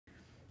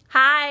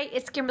Hi,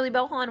 it's Kimberly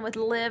Bohon with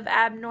Live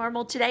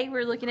Abnormal. Today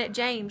we're looking at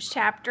James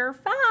chapter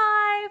 5,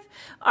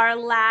 our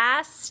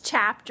last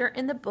chapter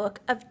in the book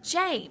of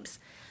James.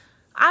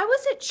 I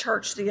was at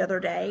church the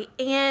other day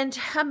and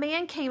a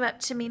man came up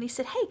to me and he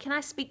said, "Hey, can I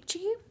speak to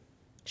you?"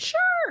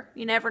 Sure.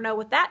 You never know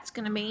what that's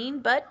going to mean,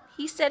 but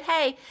he said,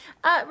 "Hey,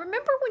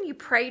 remember when you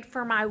prayed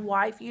for my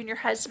wife, you and your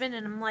husband?"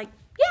 And I'm like,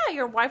 "Yeah,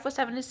 your wife was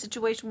having a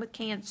situation with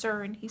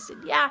cancer." And he said,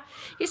 "Yeah."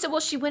 He said,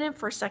 "Well, she went in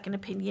for a second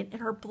opinion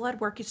and her blood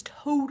work is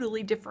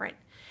totally different."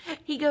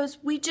 He goes,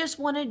 "We just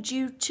wanted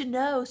you to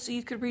know so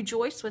you could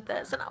rejoice with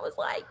us." And I was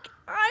like,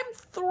 I'm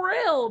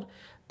thrilled.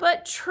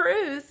 But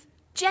truth,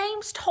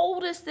 James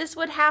told us this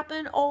would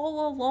happen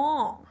all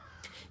along.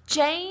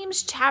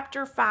 James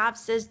chapter 5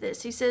 says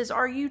this. He says,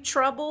 "Are you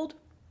troubled?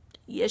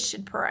 You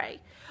should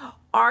pray.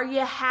 Are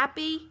you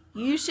happy?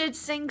 You should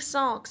sing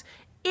songs.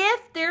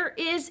 If there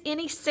is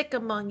any sick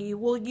among you,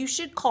 well, you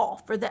should call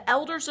for the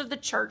elders of the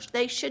church.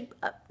 They should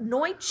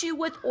anoint you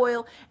with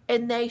oil,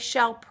 and they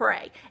shall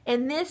pray."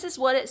 And this is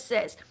what it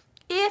says.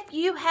 If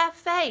you have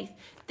faith,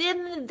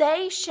 then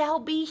they shall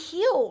be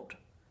healed.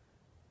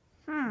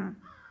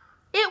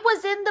 It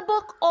was in the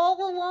book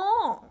all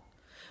along.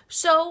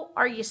 So,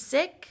 are you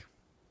sick?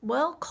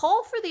 Well,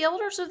 call for the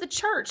elders of the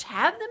church.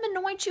 Have them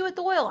anoint you with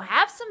oil.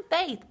 Have some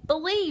faith.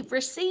 Believe,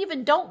 receive,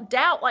 and don't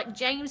doubt like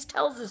James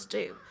tells us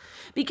to.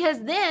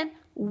 Because then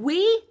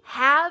we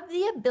have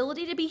the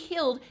ability to be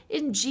healed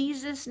in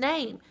Jesus'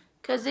 name.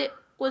 Because it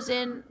was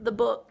in the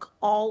book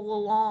all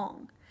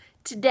along.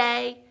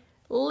 Today,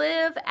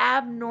 live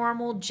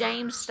abnormal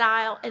James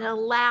style and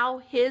allow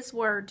his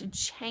word to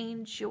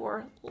change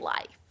your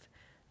life.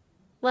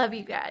 Love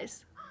you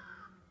guys.